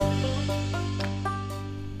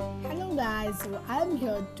guys, so I'm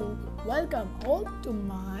here to welcome all to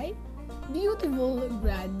my beautiful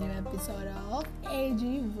brand new episode of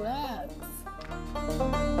AG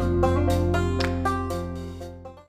Vlogs.